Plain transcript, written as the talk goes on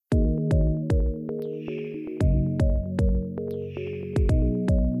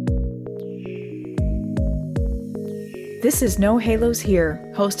This is No Halos Here,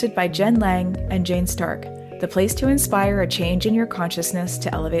 hosted by Jen Lang and Jane Stark, the place to inspire a change in your consciousness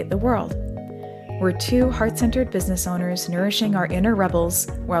to elevate the world. We're two heart-centered business owners nourishing our inner rebels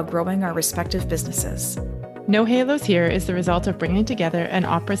while growing our respective businesses. No Halos Here is the result of bringing together an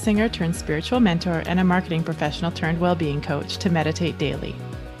opera singer turned spiritual mentor and a marketing professional turned well-being coach to meditate daily.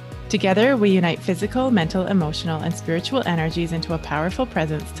 Together, we unite physical, mental, emotional, and spiritual energies into a powerful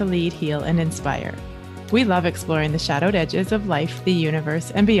presence to lead, heal, and inspire. We love exploring the shadowed edges of life, the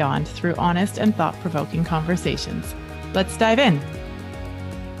universe, and beyond through honest and thought-provoking conversations. Let's dive in.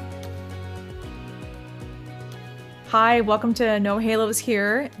 Hi, welcome to No Halos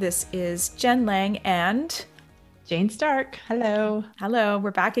Here. This is Jen Lang and Jane Stark. Hello. Hello,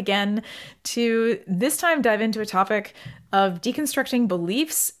 we're back again to this time dive into a topic of deconstructing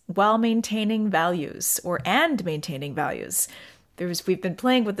beliefs while maintaining values and maintaining values. We've been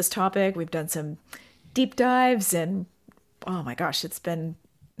playing with this topic. We've done some deep dives and oh my gosh, it's been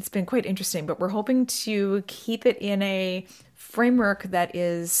quite interesting, but we're hoping to keep it in a framework that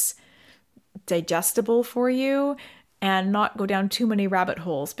is digestible for you and not go down too many rabbit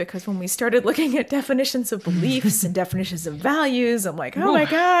holes, because when we started looking at definitions of beliefs and definitions of values, I'm like, oh my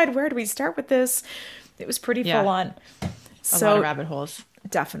God, where do we start with this? It was pretty full on. A lot of rabbit holes.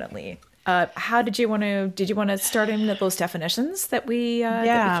 Definitely. Did you want to start in with those definitions that we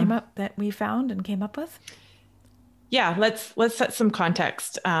found and came up with? Yeah, let's set some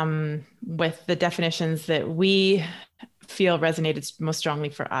context with the definitions that we feel resonated most strongly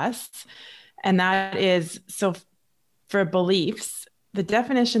for us. And that is, so for beliefs, the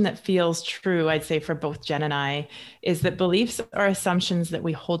definition that feels true, I'd say for both Jen and I, is that beliefs are assumptions that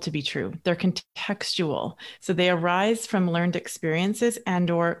we hold to be true. They're contextual. So they arise from learned experiences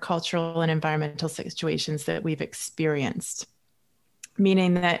and/or cultural and environmental situations that we've experienced.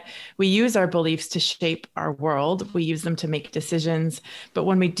 Meaning that we use our beliefs to shape our world. We use them to make decisions. But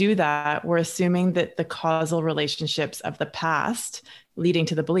when we do that, we're assuming that the causal relationships of the past leading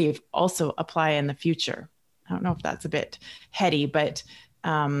to the belief also apply in the future. I don't know if that's a bit heady, but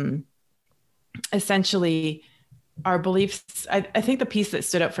essentially our beliefs, I think the piece that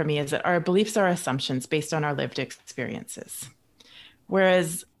stood out for me is that our beliefs are assumptions based on our lived experiences,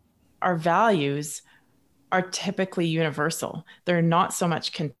 whereas our values are typically universal. They're not so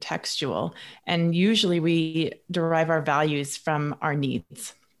much contextual. And usually we derive our values from our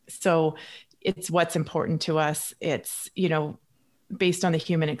needs. So it's what's important to us. It's, based on the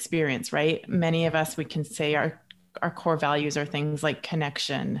human experience, right? Many of us, we can say our core values are things like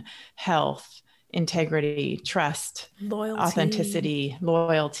connection, health, integrity, trust, authenticity,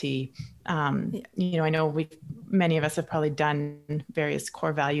 loyalty. I know many of us have probably done various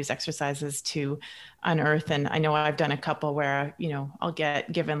core values exercises to unearth. And I know I've done a couple where, I'll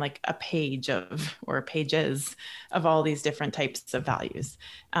get given like a page or pages of all these different types of values.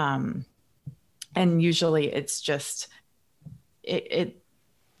 And usually it's just,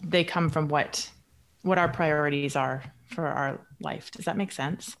 they come from what our priorities are for our life. Does that make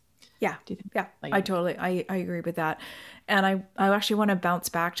sense? Yeah. Yeah. I agree with that. And I actually want to bounce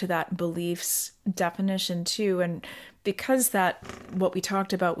back to that beliefs definition too. And because what we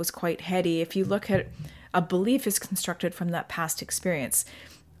talked about was quite heady, if you look at a belief is constructed from that past experience.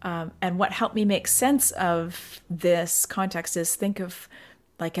 And what helped me make sense of this context is think of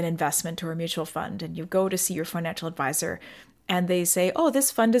like an investment or a mutual fund, and you go to see your financial advisor and they say, oh, this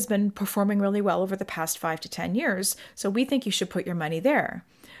fund has been performing really well over the past 5 to 10 years, so we think you should put your money there.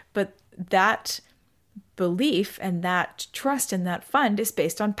 But that belief and that trust in that fund is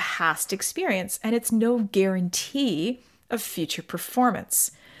based on past experience, and it's no guarantee of future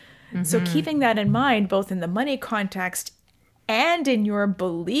performance. Mm-hmm. So keeping that in mind, both in the money context and in your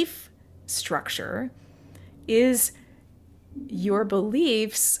belief structure, is your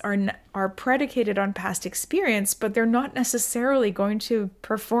beliefs are predicated on past experience, but they're not necessarily going to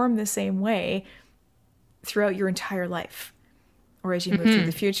perform the same way throughout your entire life or as you move through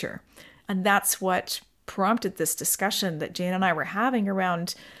the future. And that's what prompted this discussion that Jane and I were having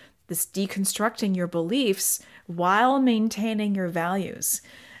around this deconstructing your beliefs while maintaining your values.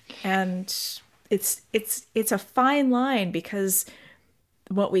 And it's a fine line, because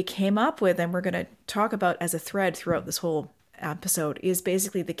what we came up with, and we're going to talk about as a thread throughout this whole episode, is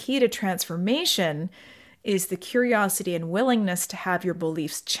basically the key to transformation is the curiosity and willingness to have your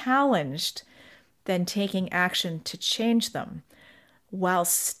beliefs challenged, then taking action to change them while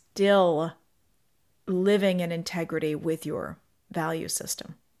still living in integrity with your value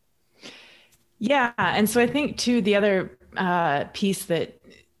system. Yeah. And so I think too, the other piece that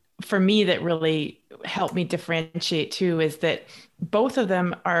for me that really helped me differentiate too is that both of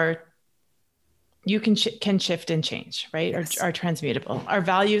them are you can shift and change, right? Yes. Are transmutable. Our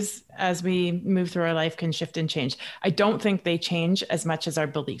values as we move through our life can shift and change. I don't think they change as much as our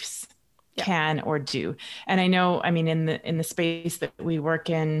beliefs can or do. And I know, I mean, in the space that we work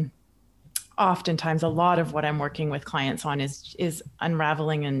in, oftentimes a lot of what I'm working with clients on is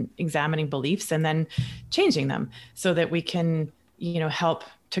unraveling and examining beliefs and then changing them so that we can, help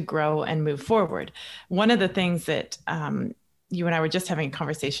to grow and move forward. One of the things that you and I were just having a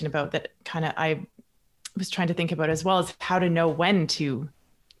conversation about that kind of I was trying to think about as well is how to know when to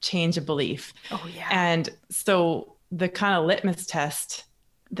change a belief. Oh yeah. And so the kind of litmus test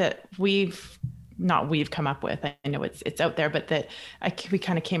that we've come up with, I know it's out there, but that we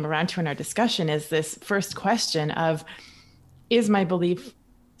kind of came around to in our discussion is this first question of, is my belief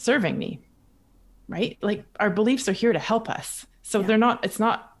serving me? Right? Like our beliefs are here to help us. So it's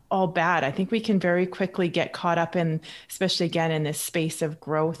not all bad. I think we can very quickly get caught up in, especially again, in this space of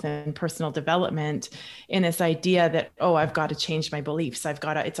growth and personal development, in this idea that, oh, I've got to change my beliefs.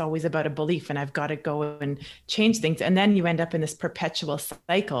 It's always about a belief and I've got to go and change things. And then you end up in this perpetual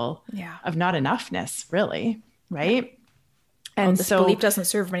cycle of not enoughness, really. Right. Yeah. And this belief doesn't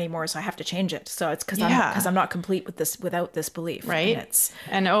serve me anymore, so I have to change it. So it's because I'm not complete without this belief, right?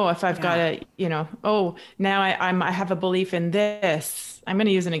 And if I've got to, now I have a belief in this. I'm going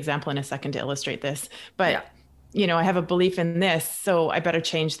to use an example in a second to illustrate this, but I have a belief in this, so I better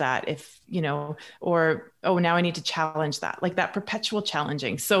change that. If or now I need to challenge that, like that perpetual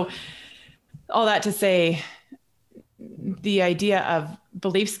challenging. So all that to say, the idea of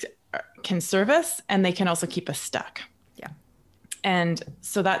beliefs can serve us, and they can also keep us stuck. And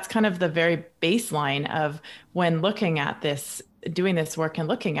so that's kind of the very baseline of when looking at this, doing this work and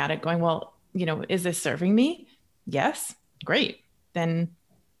looking at it, going, well, is this serving me? Yes. Great. Then,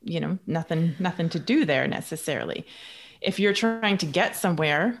 nothing to do there necessarily. If you're trying to get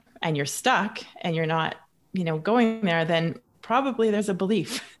somewhere and you're stuck and you're not, going there, then probably there's a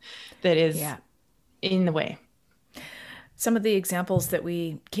belief that is in the way. Some of the examples that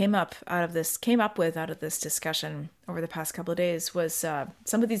we came up with out of this discussion over the past couple of days was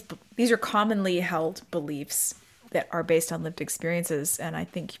some of these are commonly held beliefs that are based on lived experiences, and I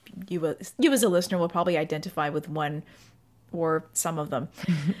think you as a listener will probably identify with one or some of them.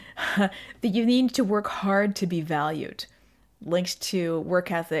 That you need to work hard to be valued, linked to work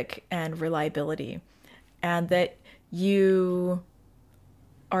ethic and reliability, and that you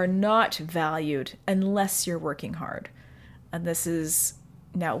are not valued unless you're working hard. And this is,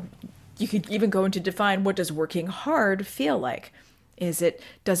 now you could even go into define, what does working hard feel like? Does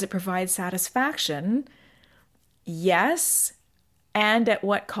it provide satisfaction? Yes. And at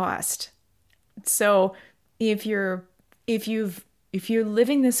what cost? So if you're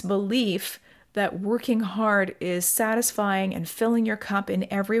living this belief that working hard is satisfying and filling your cup in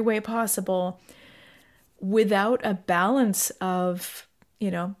every way possible without a balance of,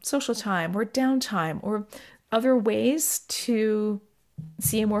 social time or downtime or other ways to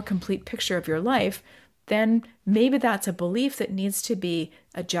see a more complete picture of your life, then maybe that's a belief that needs to be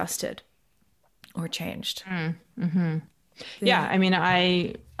adjusted or changed. Mm-hmm. Yeah. I mean,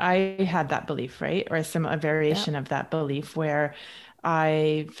 I had that belief, right? Or a variation of that belief where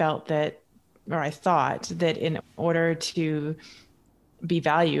I felt that, or I thought that in order to be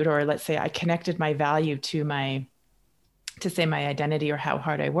valued, or let's say I connected my value to my identity or how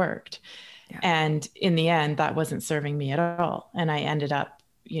hard I worked. Yeah. And in the end, that wasn't serving me at all. And I ended up,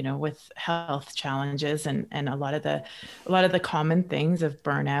 with health challenges and a lot of the common things of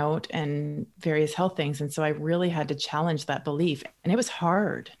burnout and various health things. And so I really had to challenge that belief. And it was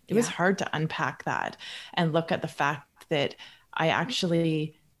hard. It was hard to unpack that and look at the fact that I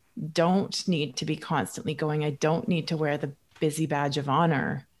actually don't need to be constantly going. I don't need to wear the busy badge of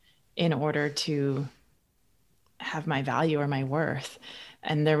honor in order to have my value or my worth.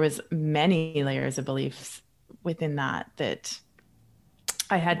 And there was many layers of beliefs within that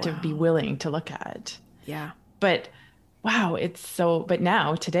I had to be willing to look at. Yeah. But wow, but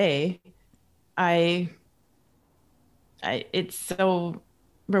now today, it's so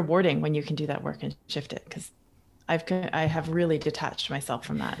rewarding when you can do that work and shift it, because I have really detached myself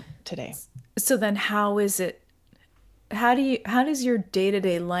from that today. So then how does your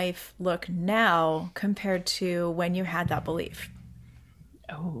day-to-day life look now compared to when you had that belief?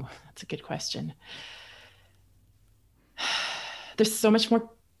 Oh, that's a good question. There's so much more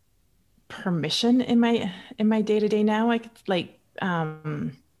permission in my day-to-day now.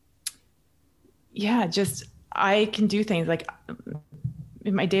 Just I can do things like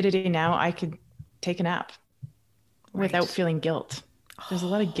in my day-to-day now, I could take a nap without feeling guilt. There's a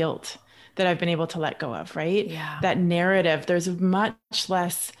lot of guilt that I've been able to let go of, right? Yeah. That narrative, there's much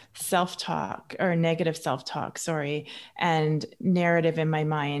less self-talk or negative self-talk, sorry, and narrative in my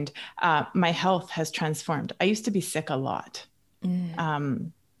mind. My health has transformed. I used to be sick a lot.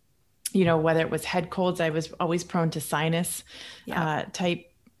 Whether it was head colds, I was always prone to sinus type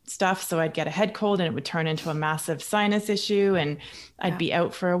stuff. So I'd get a head cold and it would turn into a massive sinus issue and I'd be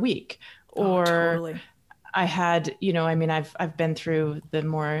out for a week. Or totally. I had, I've been through the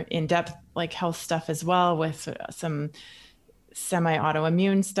more in-depth like health stuff as well with some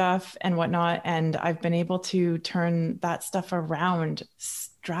semi-autoimmune stuff and whatnot. And I've been able to turn that stuff around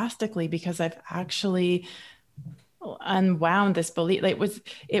drastically because I've actually unwound this belief.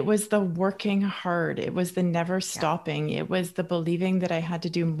 It was the working hard. It was the never stopping. It was the believing that I had to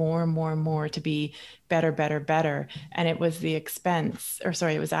do more and more and more to be better, better, better. And it was it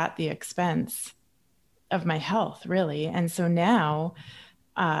was at the expense of my health, really. And so now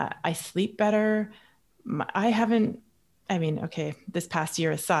I sleep better. This past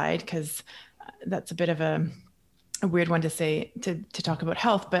year aside, because that's a bit of a weird one to say to talk about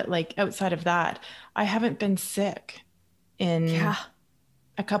health, but like outside of that, I haven't been sick in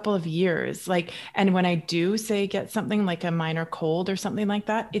a couple of years. And when I do say get something like a minor cold or something like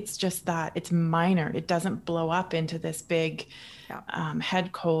that, it's just that it's minor. It doesn't blow up into this big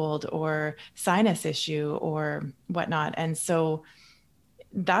head cold or sinus issue or whatnot. And so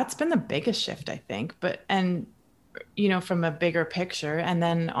that's been the biggest shift, I think. From a bigger picture, and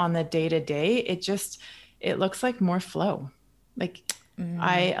then on the day to day, it looks like more flow. Like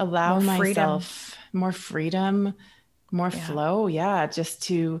I allow myself more freedom, more flow. Yeah. Just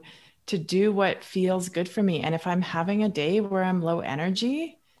to do what feels good for me. And if I'm having a day where I'm low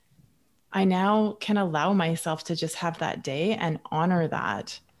energy, I now can allow myself to just have that day and honor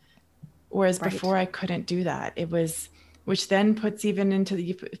that. Whereas before I couldn't do that. Which then put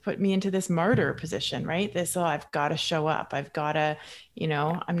me into this martyr position, right? I've got to show up. I've got to,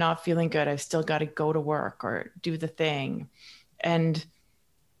 I'm not feeling good. I've still got to go to work or do the thing. And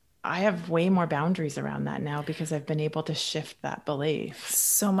I have way more boundaries around that now because I've been able to shift that belief.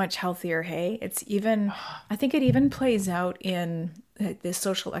 So much healthier, hey? I think it even plays out in the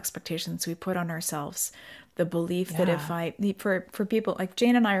social expectations we put on ourselves. The belief that for people like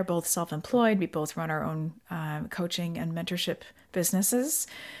Jane and I are both self-employed, we both run our own coaching and mentorship businesses.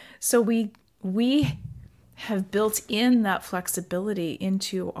 So we have built in that flexibility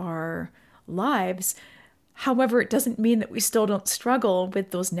into our lives. However, it doesn't mean that we still don't struggle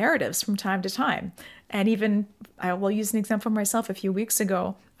with those narratives from time to time. And even, I will use an example for myself. A few weeks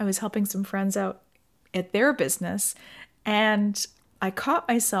ago, I was helping some friends out at their business, and I caught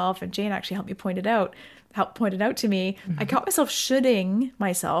myself, and Jane actually helped point it out to me. I caught myself shoulding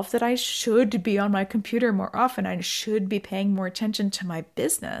myself that I should be on my computer more often. I should be paying more attention to my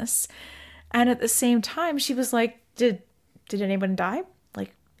business. And at the same time, she was like, did anyone die?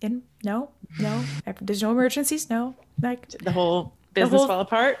 Like, no. There's no emergencies. No. Like, did the whole business fall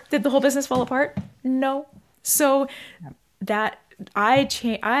apart? Did the whole business fall apart? No. So that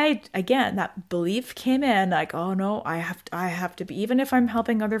that belief came in like, oh no, I have to be, even if I'm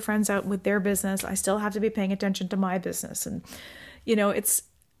helping other friends out with their business, I still have to be paying attention to my business. And,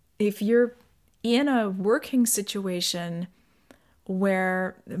 if you're in a working situation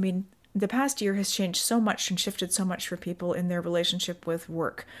where, the past year has changed so much and shifted so much for people in their relationship with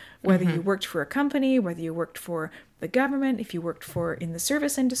work, whether you worked for a company, whether you worked for the government, if you worked in the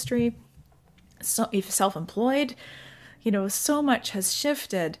service industry, so if you're self-employed, so much has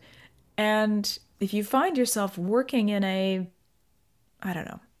shifted. And if you find yourself working in a, I don't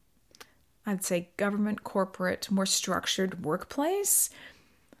know, I'd say government, corporate, more structured workplace,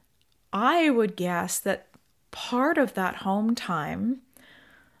 I would guess that part of that home time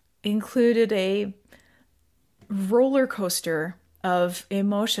included a roller coaster of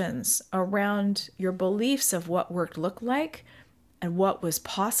emotions around your beliefs of what work looked like and what was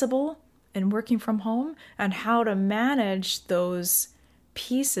possible in working from home, and how to manage those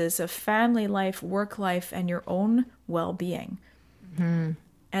pieces of family life, work life, and your own well-being. And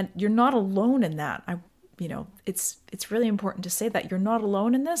you're not alone in that. It's really important to say that you're not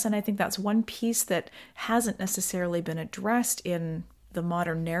alone in this. And I think that's one piece that hasn't necessarily been addressed in the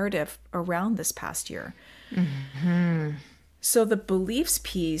modern narrative around this past year. So the beliefs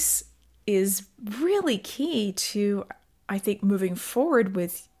piece is really key to, I think, moving forward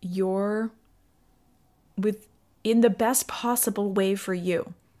in the best possible way for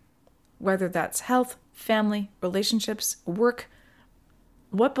you, whether that's health, family, relationships, work.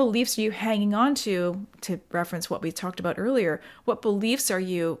 What beliefs are you hanging on to reference what we talked about earlier? What beliefs are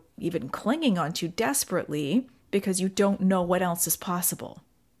you even clinging on to desperately because you don't know what else is possible?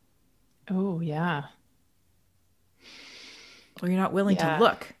 Oh, yeah. Or you're not willing to Yeah.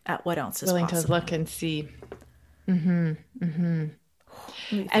 look at what else is Willing to possible. look and see. Mm-hmm. Mm-hmm.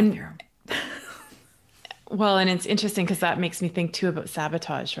 Leave that And there. well, and it's interesting because that makes me think too about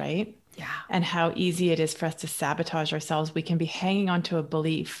sabotage, right? Yeah. And how easy it is for us to sabotage ourselves. We can be hanging on to a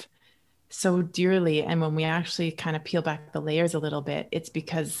belief so dearly. And when we actually kind of peel back the layers a little bit, it's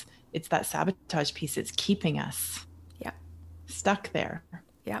because it's that sabotage piece. It's keeping us Yeah. stuck there,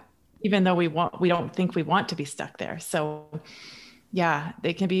 Yeah. even though we don't think we want to be stuck there. So yeah,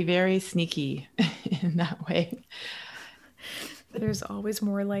 they can be very sneaky in that way. There's always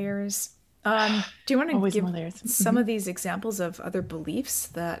more layers. Do you want to Always give more layers. some of these examples of other beliefs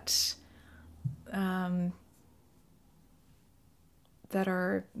that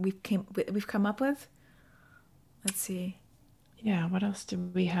are we've come up with? Let's see. Yeah. What else do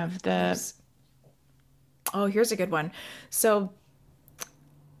we have? The Oh, here's a good one. So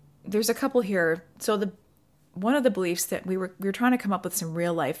there's a couple here. So the one of the beliefs that we were trying to come up with some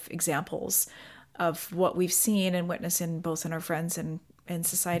real life examples of what we've seen and witnessed in both in our friends and in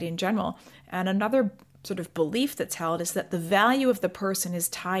society in general. And another sort of belief that's held is that the value of the person is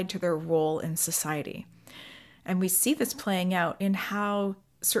tied to their role in society. And we see this playing out in how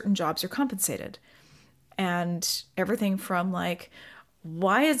certain jobs are compensated. And everything from like,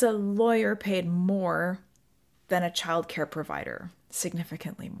 why is a lawyer paid more than a childcare provider?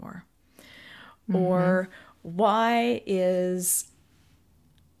 Significantly more. Or why is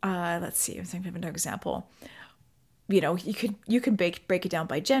let's see, I'm thinking of another example. You can break it down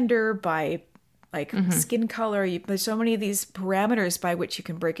by gender, by like skin color. There's so many of these parameters by which you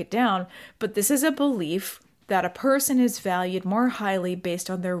can break it down, but this is a belief that a person is valued more highly based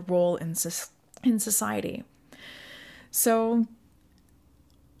on their role in society. So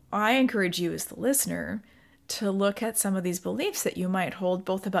I encourage you as the listener to look at some of these beliefs that you might hold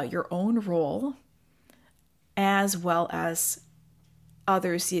both about your own role as well as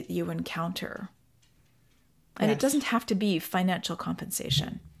others that you encounter. And it yes. doesn't have to be financial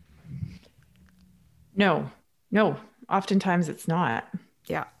compensation. No, no. Oftentimes it's not.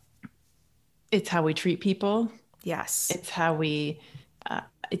 Yeah. It's how we treat people. Yes. It's how we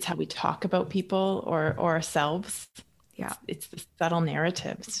talk about people or ourselves. Yeah. It's the subtle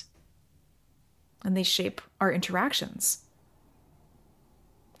narratives. And they shape our interactions.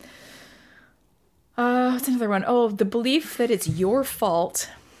 What's another one? Oh, the belief that it's your fault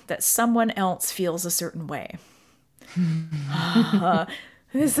that someone else feels a certain way.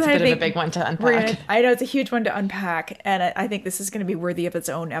 This, it's a bit of a big one to unpack. I know it's a huge one to unpack, and I think this is going to be worthy of its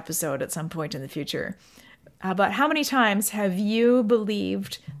own episode at some point in the future. But how many times have you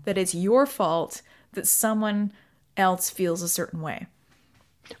believed that it's your fault that someone else feels a certain way?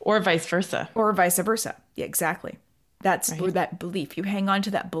 Or vice versa. Or vice versa. Yeah, exactly. That's right. That belief. You hang on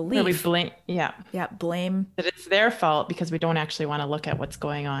to that belief. Or we blame, yeah. Yeah, blame. That it's their fault because we don't actually want to look at what's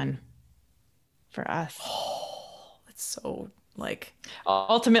going on for us. Oh, it's so like...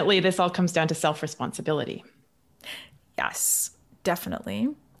 Ultimately, this all comes down to self-responsibility. Yes, definitely.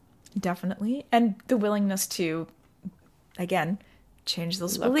 Definitely. And the willingness to, again, change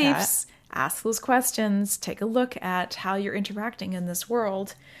those beliefs, ask those questions, take a look at how you're interacting in this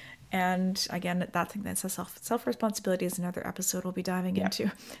world. And again, that's a self-responsibility is another episode we'll be diving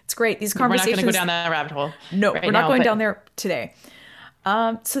into. It's great. These conversations. We're not going to go down that rabbit hole. No, we're not going down there today.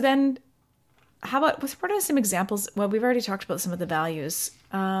 So then how about, what are some examples? Well, we've already talked about some of the values.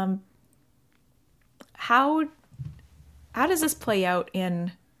 How does this play out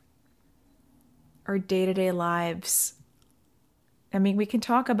in our day-to-day lives? I mean, we can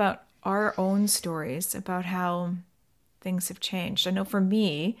talk about our own stories about how things have changed. I know for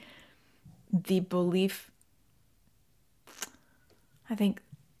me, the belief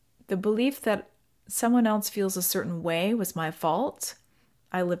that someone else feels a certain way was my fault.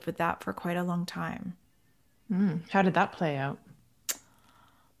 I lived with that for quite a long time. How did that play out?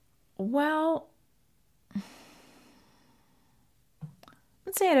 Well,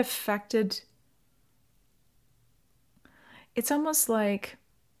 let's say it affected... It's almost like...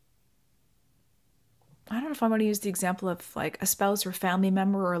 I don't know if I want to use the example of like a spouse or family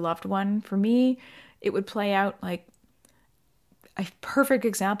member or a loved one. For me, it would play out like a perfect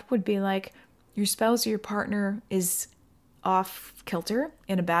example would be like your spouse or your partner is off kilter,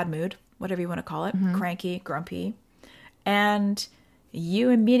 in a bad mood, whatever you want to call it, cranky, grumpy. And you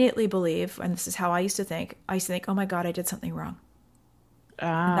immediately believe, and this is how I used to think, oh my God, I did something wrong.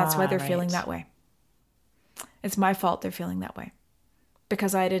 And that's why they're feeling that way. It's my fault they're feeling that way.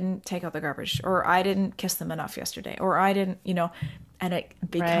 Because I didn't take out the garbage, or I didn't kiss them enough yesterday, or I didn't, and it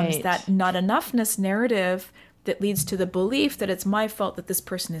becomes that not enoughness narrative that leads to the belief that it's my fault that this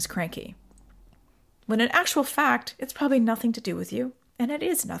person is cranky. When in actual fact, it's probably nothing to do with you, and it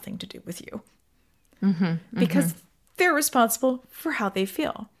is nothing to do with you. Because they're responsible for how they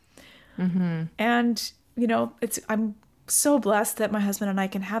feel. And, you know, I'm so blessed that my husband and I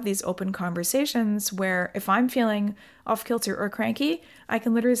can have these open conversations where if I'm feeling off kilter or cranky, I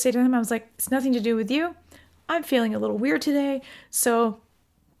can literally say to him, I was like, it's nothing to do with you. I'm feeling a little weird today. So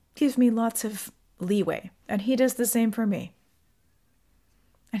give me lots of leeway. And he does the same for me.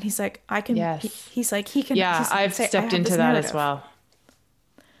 And he's like, I can, Yes. he's like, he can. Yeah, I've stepped into that as well.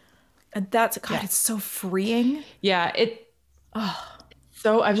 And that's, God, it's so freeing. Yeah,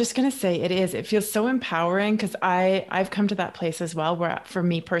 so I'm just going to say it is. It feels so empowering because I've come to that place as well where for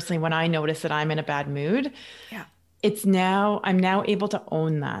me personally, when I notice that I'm in a bad mood, Yeah. I'm now able to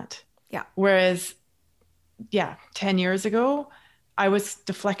own that. Yeah. Whereas, 10 years ago, I was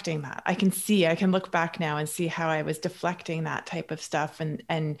deflecting that. I can look back now and see how I was deflecting that type of stuff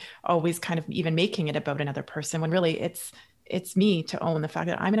and always kind of even making it about another person when really it's me to own the fact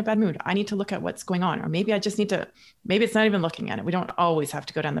that I'm in a bad mood. I need to look at what's going on, or maybe I just need to, maybe it's not even looking at it. We don't always have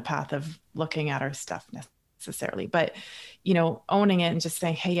to go down the path of looking at our stuff necessarily, but, you know, owning it and just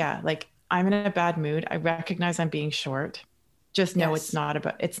saying, hey, yeah, like I'm in a bad mood. I recognize I'm being short. Just know it's not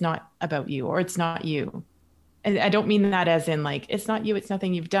about you, or it's not you. And I don't mean that as in like, it's not you, it's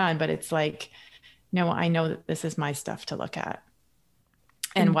nothing you've done, but it's like, no, I know that this is my stuff to look at.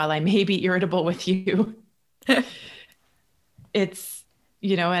 And while I may be irritable with you, it's,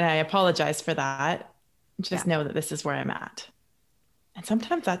 you know, and I apologize for that. Just know that this is where I'm at. And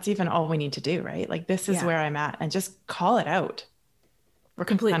sometimes that's even all we need to do, right? Like, this is where I'm at, and just call it out. We're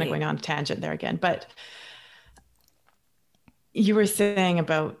completely kind of going on a tangent there again, but you were saying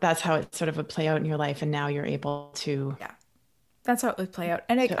about that's how it sort of would play out in your life. And now you're able to. Yeah, that's how it would play out.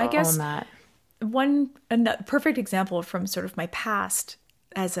 And I guess that. A perfect example from sort of my past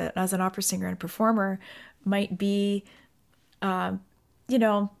as an opera singer and performer might be, you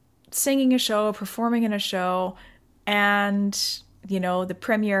know, singing a show, performing in a show, and, you know, the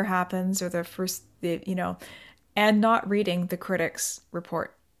premiere happens or and not reading the critics'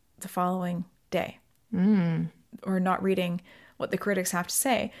 report the following day. Or not reading what the critics have to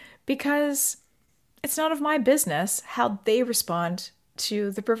say, because it's none of my business how they respond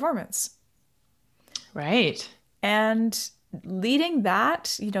to the performance. Right. And leading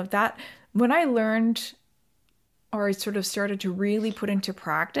that, you know, that when I learned, or I sort of started to really put into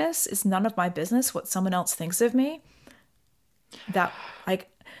practice, is none of my business what someone else thinks of me. That, like,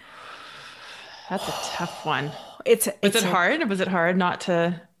 that's a tough one. Was it hard? Was it hard not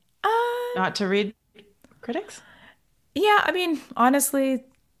to read critics? Yeah, I mean, honestly,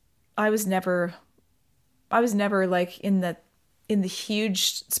 I was never like in the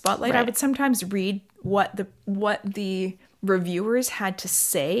huge spotlight. Right. I would sometimes read what the reviewers had to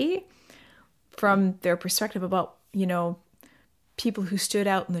say from their perspective about, you know, people who stood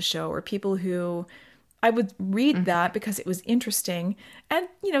out in the show, or people who I would read that because it was interesting. And,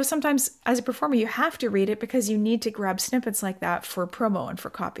 you know, sometimes as a performer, you have to read it because you need to grab snippets like that for promo and for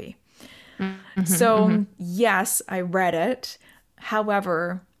copy. So yes, I read it.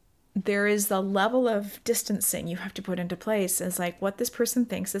 However, there is the level of distancing you have to put into place. It's like, what this person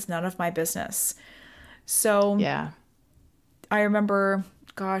thinks is none of my business. So yeah, I remember,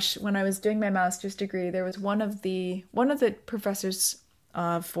 gosh, when I was doing my master's degree, there was one of the professors'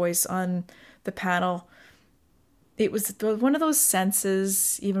 voice on the panel. It was one of those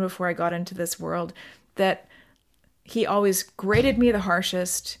senses, even before I got into this world, that he always graded me the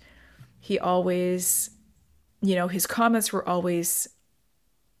harshest. He always, you know, his comments were always,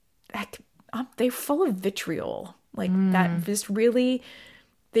 they're full of vitriol. Like that, just really,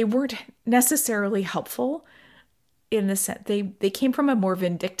 they weren't necessarily helpful in the sense, they came from a more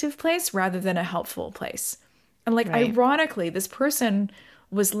vindictive place rather than a helpful place. And like, ironically, this person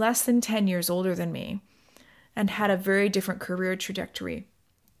was less than 10 years older than me and had a very different career trajectory.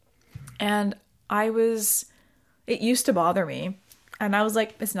 And it used to bother me. And I was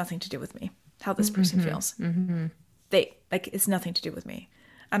like, it's nothing to do with me, how this person feels. It's nothing to do with me.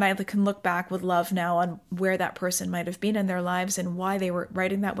 And I can look back with love now on where that person might have been in their lives and why they were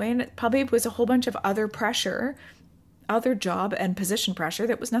writing that way. And it probably was a whole bunch of other pressure, other job and position pressure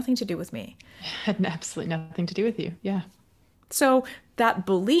that was nothing to do with me. It had absolutely nothing to do with you. Yeah. So that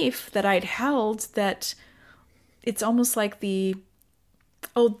belief that I'd held, that it's almost like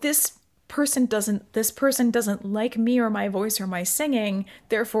this person doesn't like me or my voice or my singing,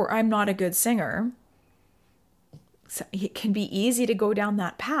 therefore I'm not a good singer. So it can be easy to go down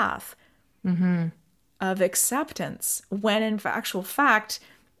that path of acceptance, when in actual fact,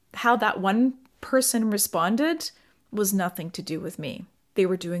 how that one person responded was nothing to do with me. They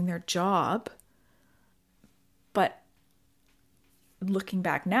were doing their job. But looking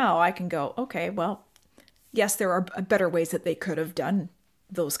back now, I can go, okay, well, yes, there are better ways that they could have done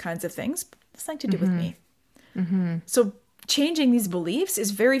those kinds of things. But it's nothing to do with me. So changing these beliefs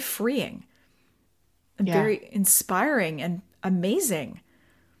is very freeing and very inspiring and amazing.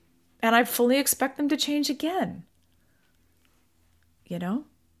 And I fully expect them to change again. You know?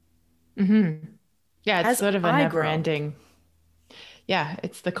 Yeah, it's As sort of a I never grow. ending. Yeah,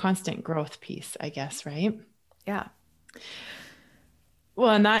 it's the constant growth piece, I guess, right? Yeah.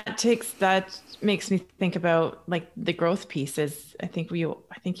 Well, and that makes me think about like the growth piece is I think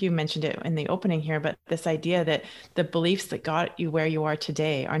you mentioned it in the opening here, but this idea that the beliefs that got you where you are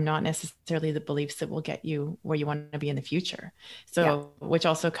today are not necessarily the beliefs that will get you where you want to be in the future. Yeah. So, which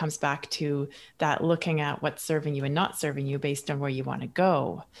also comes back to that looking at what's serving you and not serving you based on where you want to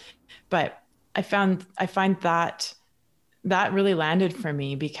go. But I find that really landed for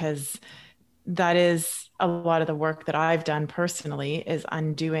me because that is a lot of the work that I've done personally is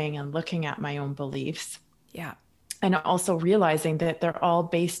undoing and looking at my own beliefs Yeah. and also realizing that they're all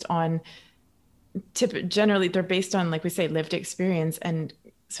based on generally they're based on, like we say, lived experience and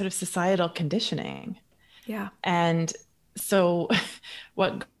sort of societal conditioning. Yeah. And so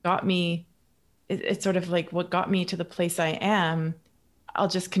what got me, it's sort of like what got me to the place I am, I'll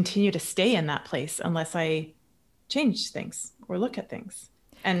just continue to stay in that place unless I change things or look at things.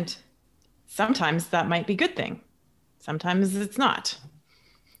 And sometimes that might be a good thing. Sometimes it's not.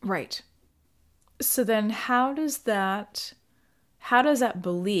 Right. So then how does that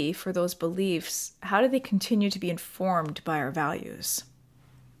belief or those beliefs, how do they continue to be informed by our values?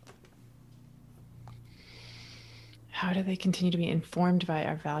 How do they continue to be informed by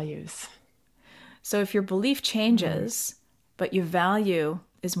our values? So if your belief changes, but your value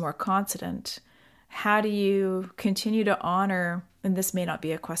is more constant, how do you continue to honor, and this may not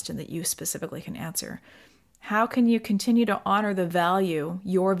be a question that you specifically can answer, how can you continue to honor the value,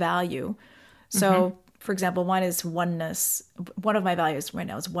 your value? So, for example, one is oneness. One of my values right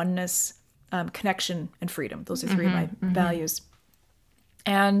now is oneness, connection, and freedom. Those are three of my values.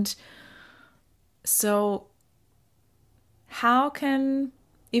 And so, how can,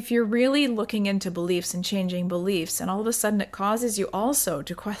 if you're really looking into beliefs and changing beliefs, and all of a sudden it causes you also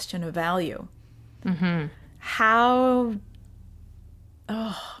to question a value, how,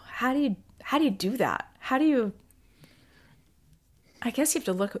 how do you do that? How do you, I guess you have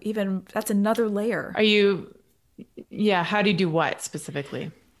to look even, that's another layer. Are you, yeah, how do you do what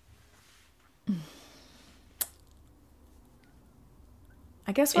specifically?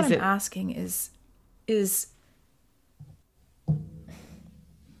 I guess what Is I'm it, asking is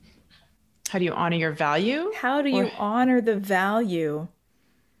how do you honor your value? how do Or, you honor the value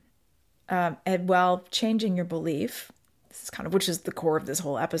and while changing your belief? This is kind of, which is the core of this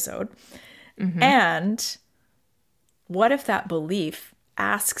whole episode. And what if that belief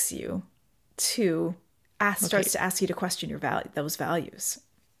asks you to starts to ask you to question your value, those values?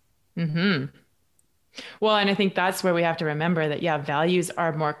 well, and I think that's where we have to remember that, yeah, values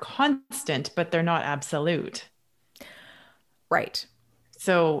are more constant, but they're not absolute. Right.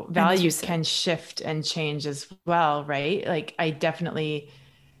 So And as you values said, can shift and change as well, right? Like I definitely,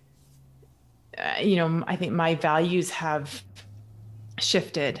 I think my values have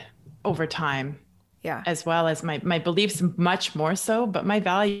shifted over time yeah. as well as my beliefs much more so, but my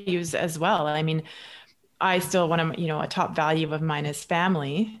values as well. I mean, I still want to, a top value of mine is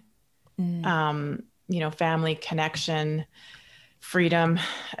family, family connection, freedom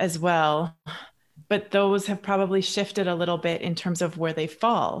as well. But those have probably shifted a little bit in terms of where they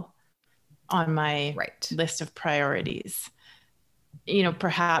fall on my Right. list of priorities.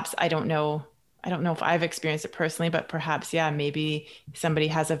 Perhaps I don't know if I've experienced it personally, but perhaps, yeah, maybe somebody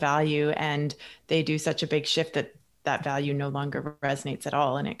has a value and they do such a big shift that that value no longer resonates at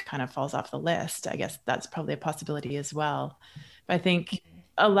all and it kind of falls off the list. I guess that's probably a possibility as well. But I think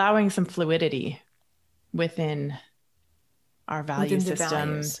allowing some fluidity within our value Within the system.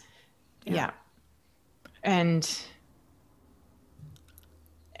 values. Yeah. Yeah. And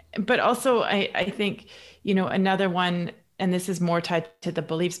but also I think, another one, and this is more tied to the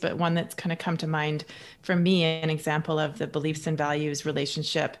beliefs, but one that's kind of come to mind for me, an example of the beliefs and values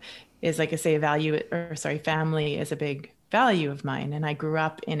relationship is, like I say, family is a big value of mine. And I grew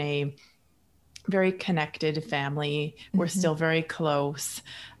up in a very connected family. We're still very close.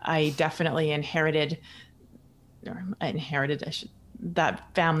 I definitely inherited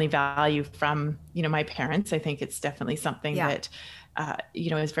that family value from, my parents. I think it's definitely something Yeah. that,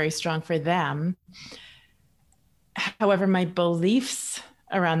 is very strong for them. However, my beliefs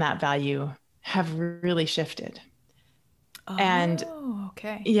around that value have really shifted. And Oh,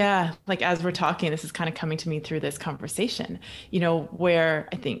 okay. yeah, like as we're talking, this is kind of coming to me through this conversation, where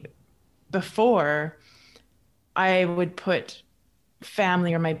I think before I would put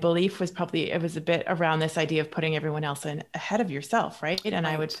family, or my belief was probably, it was a bit around this idea of putting everyone else in ahead of yourself, right? And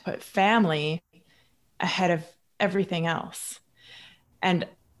I would Right. put family ahead of everything else. And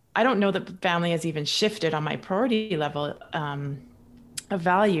I don't know that family has even shifted on my priority level of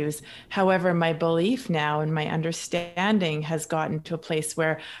values. However, my belief now and my understanding has gotten to a place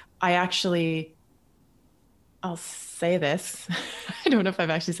where I actually, I'll say this, I don't know if I've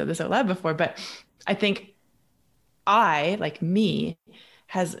actually said this out loud before, but I think like me,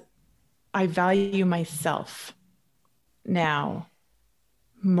 has, I value myself now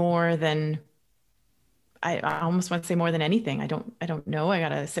more than, I almost want to say more than anything. I don't know. I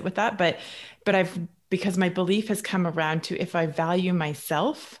gotta sit with that. But because my belief has come around to, if I value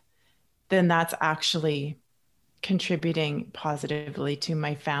myself, then that's actually contributing positively to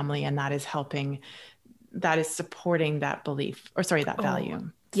my family. And that is helping, that is supporting that belief, or sorry, that Oh,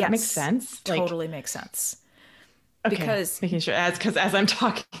 value. Does that make yes. sense? Like, Totally makes sense. okay, Because, making sure, because as I'm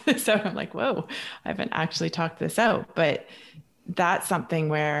talking this out, I'm like, whoa, I haven't actually talked this out. But that's something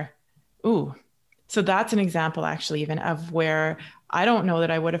where, ooh, so that's an example actually, even of where I don't know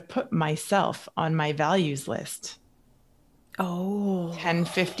that I would have put myself on my values list oh, 10,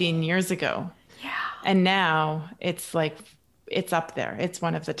 15 years ago. yeah. And now it's like, it's up there. It's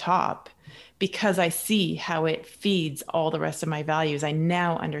one of the top, because I see how it feeds all the rest of my values. I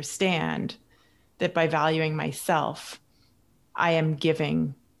now understand that by valuing myself, I am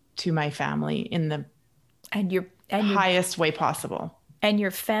giving to my family in the And your highest way possible. and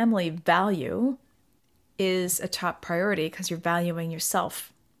your family value is a top priority because you're valuing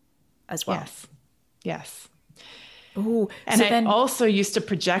yourself as well. Yes. Yes. Ooh, And so I then also used to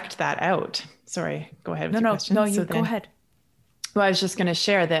project that out. Sorry, go ahead with your no, question. you So go then, ahead. well, I was just going to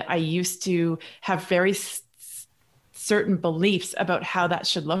share that I used to have very certain beliefs about how that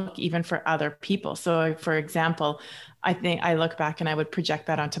should look, even for other people. So, for example, I think I look back and I would project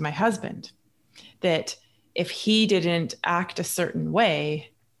that onto my husband, that if he didn't act a certain way,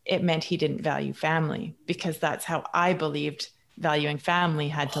 it meant he didn't value family, because that's how I believed valuing family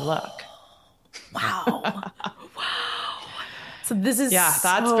had to look. Wow. So this is Yeah,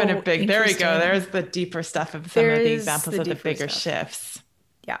 that's been a so big, there we go. interesting. There's the deeper stuff of some of the There's examples the of the deeper bigger stuff. shifts.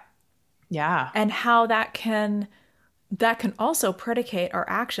 Yeah. Yeah. And how that can also predicate our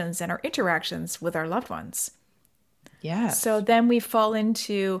actions and our interactions with our loved ones. So Yes. then we fall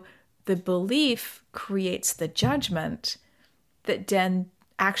into the belief creates the judgment that then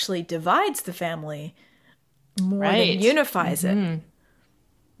actually divides the family more than Right. unifies it.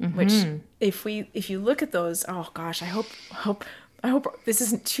 Mm-hmm. Which Mm-hmm. if you look at those, oh gosh, I hope this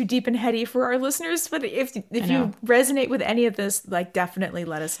isn't too deep and heady for our listeners, but I if you know. resonate with any of this, like definitely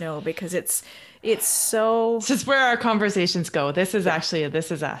let us know, because it's so, This is where our conversations go. This is yeah, actually,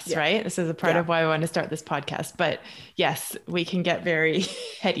 this is us, yeah, right? This is a part yeah. of why I want to start this podcast. But yes, we can get very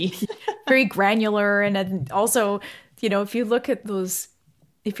heady. Very granular. And then also, if you look at those,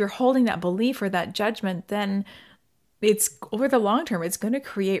 if you're holding that belief or that judgment, then it's over the long term, it's going to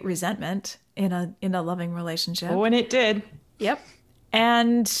create resentment in a loving Oh, relationship. and it did. Yep.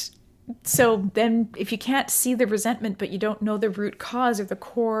 And so then if you can't see the resentment, but you don't know the root cause or the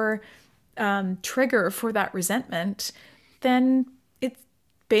core trigger for that resentment, then it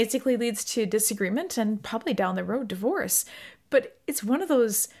basically leads to disagreement and probably down the road divorce. But it's one of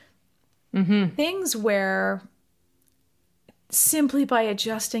those Mm-hmm. things where simply by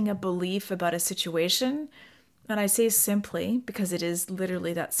adjusting a belief about a situation, and I say simply because it is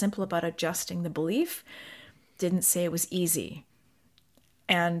literally that simple, about adjusting the belief, didn't say it was easy.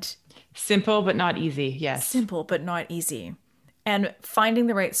 And Simple, but not easy. Yes. simple, but not easy. And finding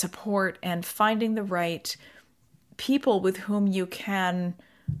the right support and finding the right people with whom you can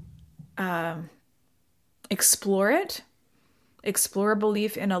explore it, explore a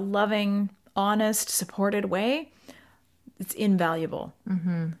belief in a loving, honest, supported way, it's invaluable.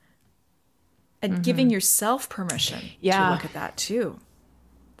 And giving yourself permission to Yeah. look at that too.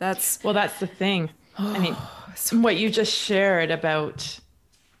 That's Well, that's the thing. I mean, so what you just shared about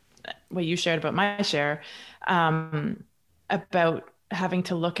what you shared about my share, about having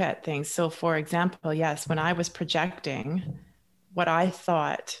to look at things. So, for example, yes, when I was projecting what I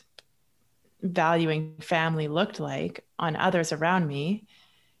thought valuing family looked like on others around me,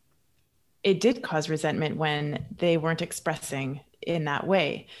 it did cause resentment when they weren't expressing in that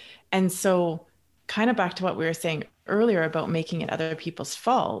way. And so, kind of back to what we were saying earlier about making it other people's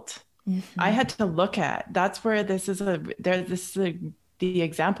fault, I had to look at, that's where this is a the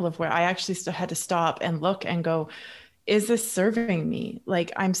example of where I actually still had to stop and look and go, is this serving me?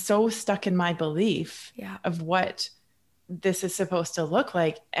 Like, I'm so stuck in my belief Yeah. of what this is supposed to look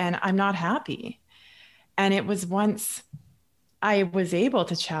like, and I'm not happy. And it was once I was able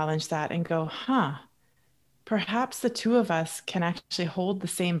to challenge that and go, perhaps the two of us can actually hold the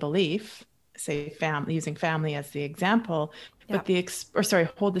same belief, say family, using family as the example, Yeah.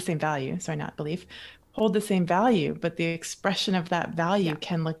 but hold the same value, sorry, not belief, hold the same value, but the expression of that value Yeah.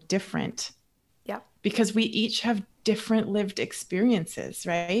 can look different Yeah. because we each have different lived experiences,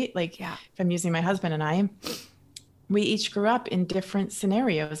 right? Like Yeah. if I'm using my husband and I, we each grew up in different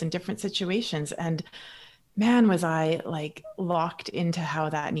scenarios and different situations. And man, was I like locked into how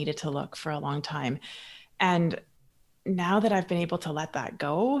that needed to look for a long time. And now that I've been able to let that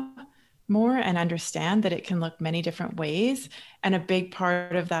go more and understand that it can look many different ways, and a big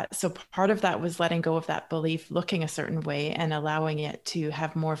part of that, so part of that was letting go of that belief looking a certain way and allowing it to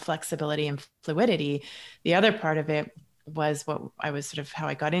have more flexibility and fluidity. The other part of it was what I was sort of how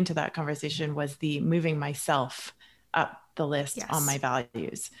I got into that conversation was the moving myself up the list on my Yes.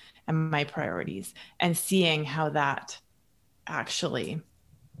 values and my priorities, and seeing how that actually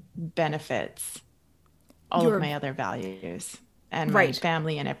benefits all of Your my other values and my right.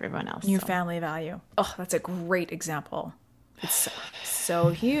 family and everyone else. Your So, family value. Oh, that's a great example. It's so, so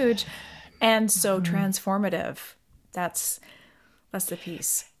huge and so transformative. That's that's the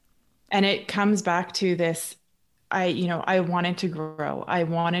piece. and it comes back to this. I wanted to grow. I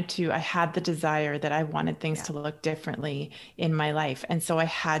had the desire that I wanted things Yeah. to look differently in my life. And so I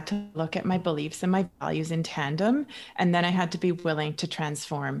had to look at my beliefs and my values in tandem. And then I had to be willing to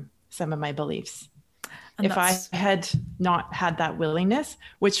transform some of my beliefs. And If I that's had not had that willingness,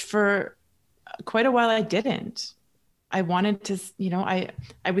 which for quite a while I didn't, I wanted to,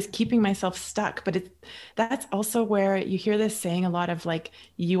 I was keeping myself stuck, but that's also where you hear this saying a lot of like,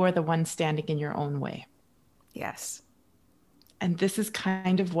 you are the one standing in your own way. yes. And this is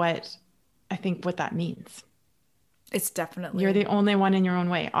kind of what I think what that means. It's You're definitely the only one in your own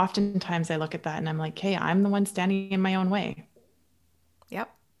way. Oftentimes I look at that and I'm like, hey, I'm the one standing in my own way. yep.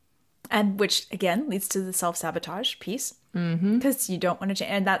 And which again leads to the self-sabotage piece. Because you don't want to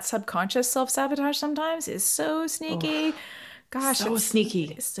change. And that subconscious self-sabotage sometimes is so Oh, sneaky. Gosh, so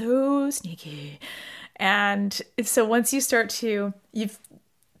sneaky. it's so sneaky. And so once you start to,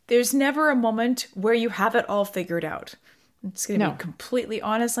 there's never a moment where you have it all figured out. It's going to be No. completely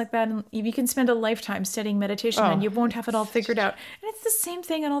honest like that. And you can spend a lifetime studying meditation and Oh, you won't have it all figured out. And it's the same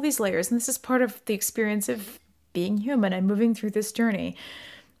thing in all these layers. And this is part of the experience of being human and moving through this journey.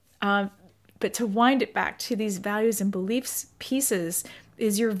 But to wind it back to these values and beliefs pieces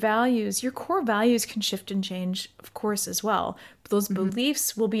is your values, your core values can shift and change, of course, as well. But those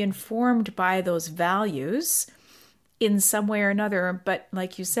beliefs will be informed by those values in some way or another. But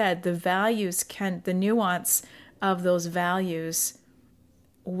like you said, the nuance of those values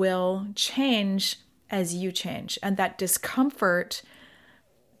will change as you change. And that discomfort,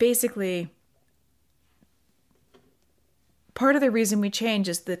 basically, part of the reason we change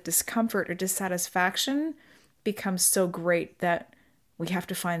is that discomfort or dissatisfaction becomes so great that we have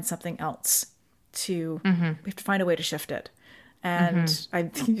to find something else we have to find a way to shift it. And I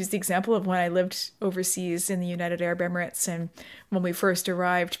use the example of when I lived overseas in the United Arab Emirates. And when we first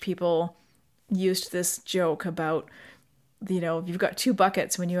arrived, people used this joke about, you've got two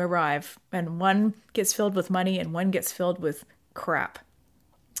buckets when you arrive, and one gets filled with money and one gets filled with crap.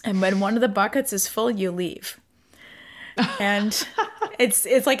 And when one of the buckets is full, you leave. And it's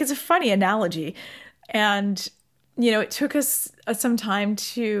a funny analogy. And, it took us some time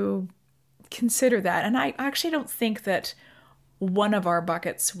to consider that. And I actually don't think that one of our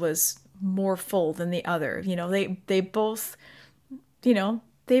buckets was more full than the other. They both,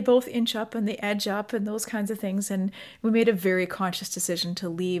 they both inch up and they edge up and those kinds of things. And we made a very conscious decision to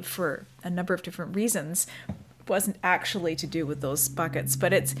leave for a number of different reasons. It wasn't actually to do with those buckets,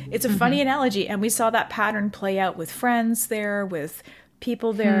 but it's a funny analogy. And we saw that pattern play out with friends there, with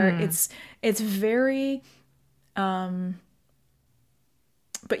people there. It's very,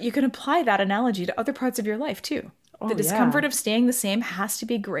 but you can apply that analogy to other parts of your life too. The discomfort of staying the same has to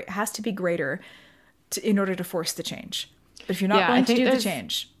be greater in order to force the change. But if you're not going to do the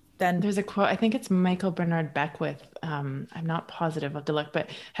change, then there's a quote. I think it's Michael Bernard Beckwith. I'm not positive of the look, but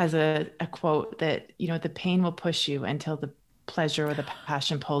has a quote that the pain will push you until the pleasure or the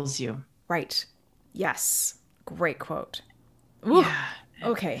passion pulls you. Right. Yes. Great quote. Ooh. Yeah.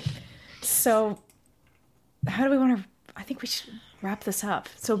 Okay. So, how do we want to? I think we should wrap this up.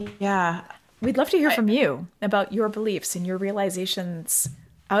 So yeah. We'd love to hear from you about your beliefs and your realizations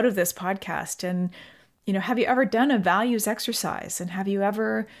out of this podcast. And have you ever done a values exercise, and have you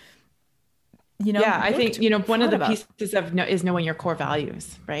ever, yeah, I think, one of the pieces of is knowing your core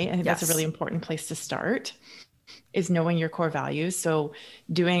values, right? I think that's a really important place to start, is knowing your core values. So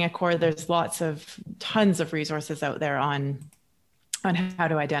doing a core, there's tons of resources out there on how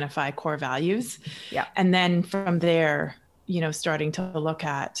to identify core values. Yeah. And then from there, starting to look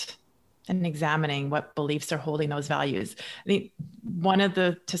at and examining what beliefs are holding those values. I think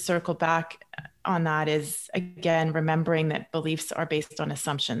to circle back on that is, again, remembering that beliefs are based on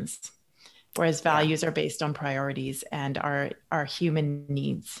assumptions, whereas values are based on priorities and our human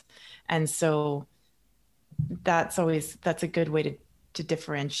needs. And so that's a good way to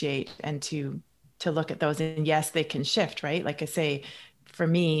differentiate and to look at those. And yes, they can shift, right? Like I say, for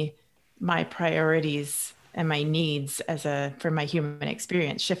me, my priorities and my needs for my human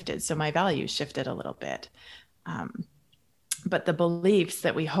experience shifted. So my values shifted a little bit. But the beliefs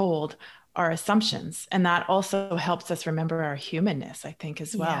that we hold are assumptions. And that also helps us remember our humanness, I think,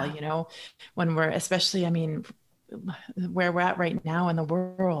 as well. When we're, especially, where we're at right now in the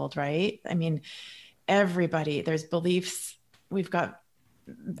world, right? Everybody, there's beliefs. We've got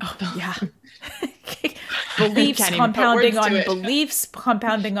beliefs compounding on beliefs,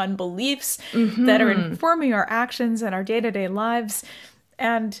 compounding on beliefs that are informing our actions and our day-to-day lives.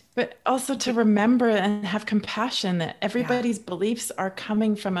 But also to remember and have compassion that everybody's beliefs are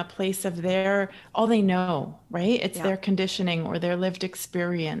coming from a place of all they know, right? It's their conditioning or their lived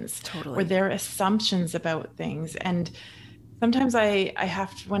experience, or their assumptions about things. And sometimes I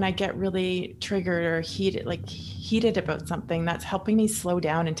have to, when I get really triggered or heated about something, that's helping me slow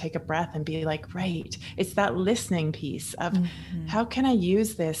down and take a breath and be like, right, it's that listening piece of how can I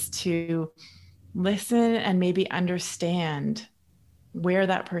use this to listen and maybe understand where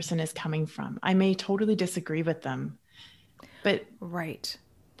that person is coming from. I may totally disagree with them, but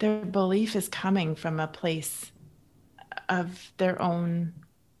their belief is coming from a place of their own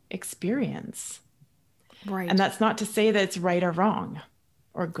experience. Right. And that's not to say that it's right or wrong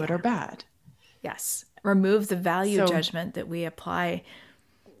or good or bad. Yes. Remove the value judgment that we apply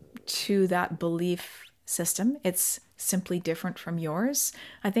to that belief system. It's simply different from yours.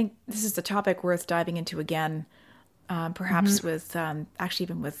 I think this is a topic worth diving into again, perhaps with, actually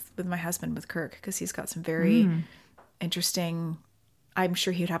even with my husband, with Kirk, because he's got some very interesting, I'm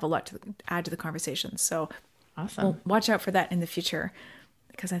sure he'd have a lot to add to the conversation. So awesome. We'll watch out for that in the future,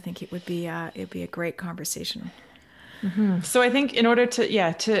 because I think it'd be a great conversation. So I think in order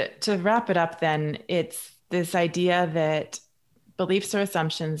to wrap it up, then it's this idea that beliefs are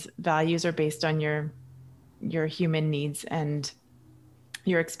assumptions, values are based on your human needs and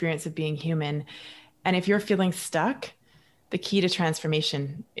your experience of being human. And if you're feeling stuck, the key to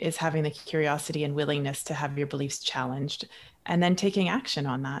transformation is having the curiosity and willingness to have your beliefs challenged and then taking action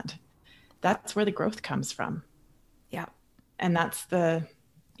on that. That's where the growth comes from. Yeah. And that's that's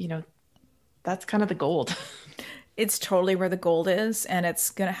kind of the gold. It's totally where the gold is, and it's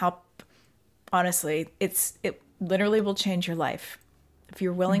going to help. Honestly, it literally will change your life. If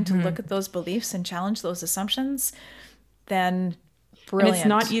you're willing to look at those beliefs and challenge those assumptions, then brilliant. And it's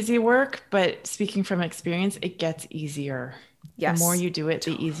not easy work, but speaking from experience, it gets easier. Yes. The more you do it,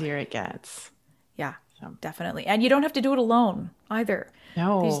 the easier it gets. Yeah, definitely. And you don't have to do it alone either.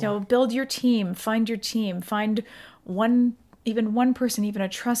 No. Build your team, find one person, even a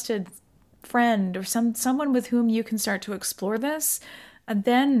trusted friend or someone with whom you can start to explore this, and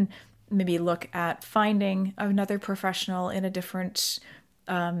then maybe look at finding another professional in a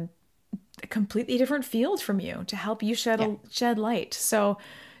completely different field from you to help you shed light. So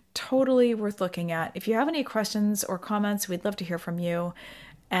totally worth looking at. If you have any questions or comments, we'd love to hear from you.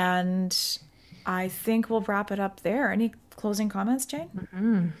 And I think we'll wrap it up there. Any closing comments,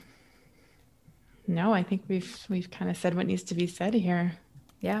 Jane? No, I think we've kind of said what needs to be said here.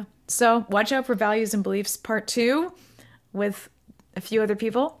 Yeah. So watch out for Values and Beliefs Part 2 with a few other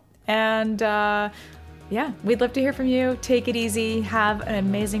people. And we'd love to hear from you. Take it easy. Have an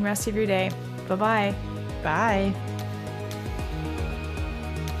amazing rest of your day. Bye-bye. Bye.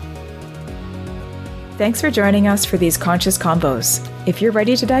 Thanks for joining us for these Conscious Combos. If you're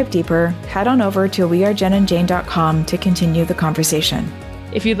ready to dive deeper, head on over to wearejenandjane.com to continue the conversation.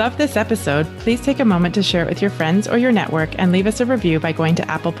 If you loved this episode, please take a moment to share it with your friends or your network and leave us a review by going to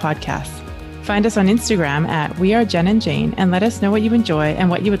Apple Podcasts. Find us on Instagram at wearejenandjane and let us know what you enjoy and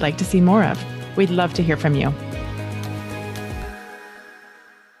what you would like to see more of. We'd love to hear from you.